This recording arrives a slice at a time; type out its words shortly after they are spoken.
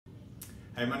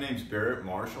Hey, my name's Barrett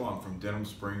Marshall. I'm from Denham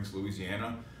Springs,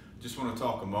 Louisiana. Just want to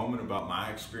talk a moment about my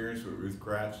experience with roof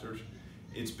crafters.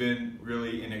 It's been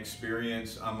really an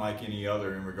experience unlike any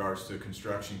other in regards to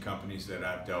construction companies that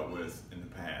I've dealt with in the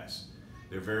past.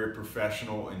 They're very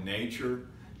professional in nature.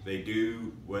 They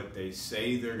do what they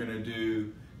say they're going to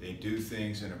do. They do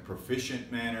things in a proficient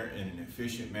manner, in an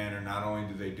efficient manner. Not only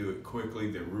do they do it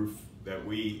quickly, the roof that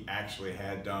we actually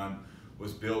had done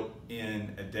was built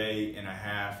in a day and a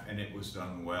half, and it was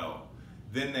done well.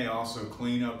 Then they also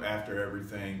clean up after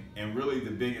everything, and really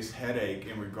the biggest headache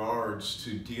in regards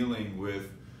to dealing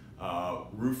with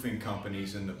roofing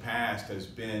companies in the past has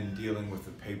been dealing with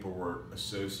the paperwork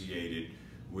associated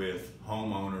with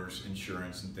homeowners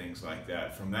insurance and things like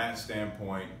that. From that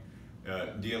standpoint,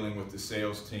 dealing with the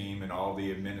sales team and all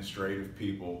the administrative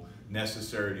people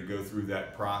necessary to go through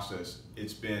that process,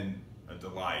 it's been a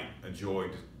delight, a joy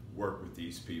to work with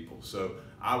these people. So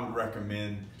I would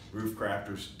recommend roof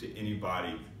crafters to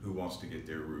anybody who wants to get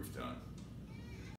their roof done.